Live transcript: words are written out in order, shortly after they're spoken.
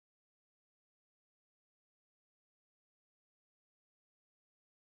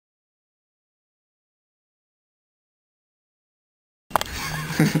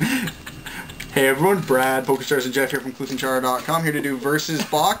Hey everyone, Brad, PokerStars and Jeff here from Cloutsnchara.com, here to do Versus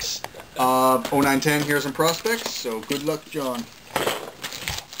box of 0910 Heroes and Prospects. So good luck, John.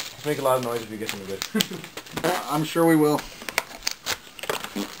 Make a lot of noise if you get something good. I'm sure we will.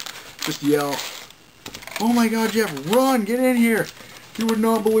 Just yell. Oh my god, Jeff, run! Get in here! You would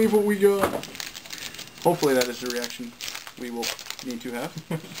not believe what we got. Hopefully that is the reaction we will need to have.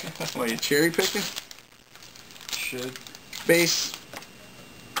 What, are you cherry picking? Should. Base.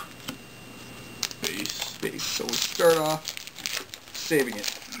 Base. So we start off saving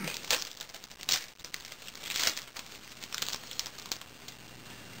it.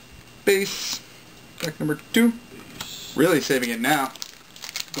 Base. Deck number 2. Base. Really saving it now.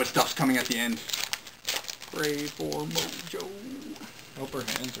 Good stuff's coming at the end. Pray for mojo. Hope her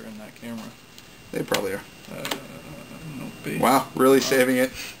hands are in that camera. They probably are. No base. Wow, really saving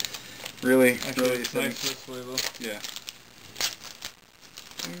it. Really, Actually, really it's saving nice this way though. Yeah.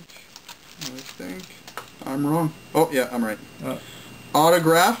 I think I'm wrong. Oh, yeah, I'm right.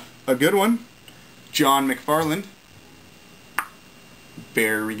 Autograph, a good one. John McFarland.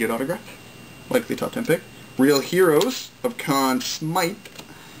 Very good autograph. Likely top 10 pick. Real Heroes of Conn Smythe.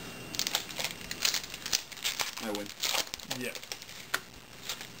 I win. Yeah.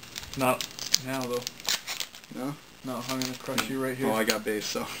 Not now though. No? No, I'm gonna crush you right here. Oh, I got base,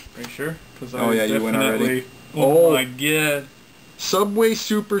 so. Are you sure? Oh, yeah, you win already. Oh my god. Subway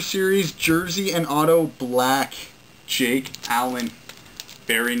Super Series Jersey and Auto Black. Jake Allen.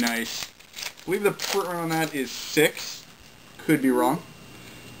 Very nice. I believe the print on that is 6. Could be wrong.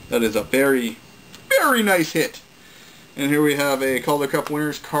 That is a very, very nice hit. And here we have a Calder Cup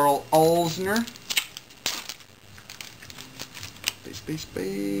winners, Carl Alsner.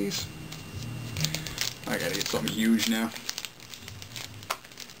 Base. I gotta get something huge now.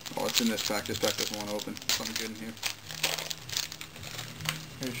 Oh, it's in this pack. This pack doesn't want to open. Something good in here.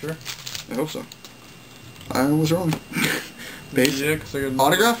 Are you sure? I hope so. I was wrong. Base. Yeah, 'cause I got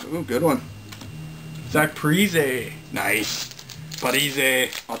Autograph? Ooh, good one. Zach Parise. Nice.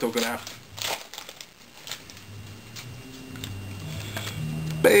 Parise. Autograph.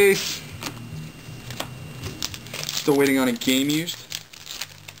 Base. Still waiting on a game used.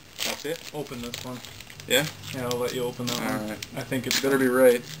 That's it. Open this one. Yeah? Yeah, I'll let you open that one. Alright. I think it's Better be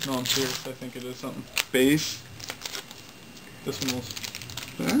right. No, I'm serious. I think it is something. Base. This one was.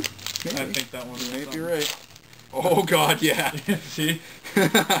 Huh? Maybe. I think that one You may was be right. Oh god, yeah. See?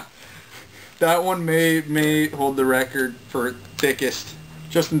 That one may hold the record for thickest.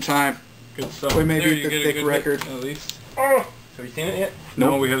 Just in time. Good stuff. We may There, beat you the get a thick good record. hit, at least. Oh! Have you seen it yet? Nope.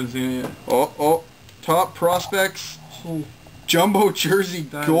 No, we haven't seen it yet. Oh. Top prospects. Oh. Jumbo jersey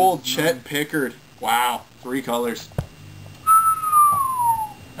That gold. is Chet nice. Pickard. Wow. 3 colors.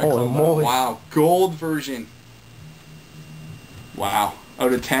 Holy moly. Wow. Gold version. Wow.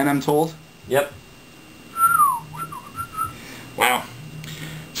 Out of 10, I'm told. Yep. Wow.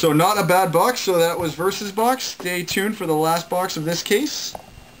 So not a bad box. So that was Versus box. Stay tuned for the last box of this case.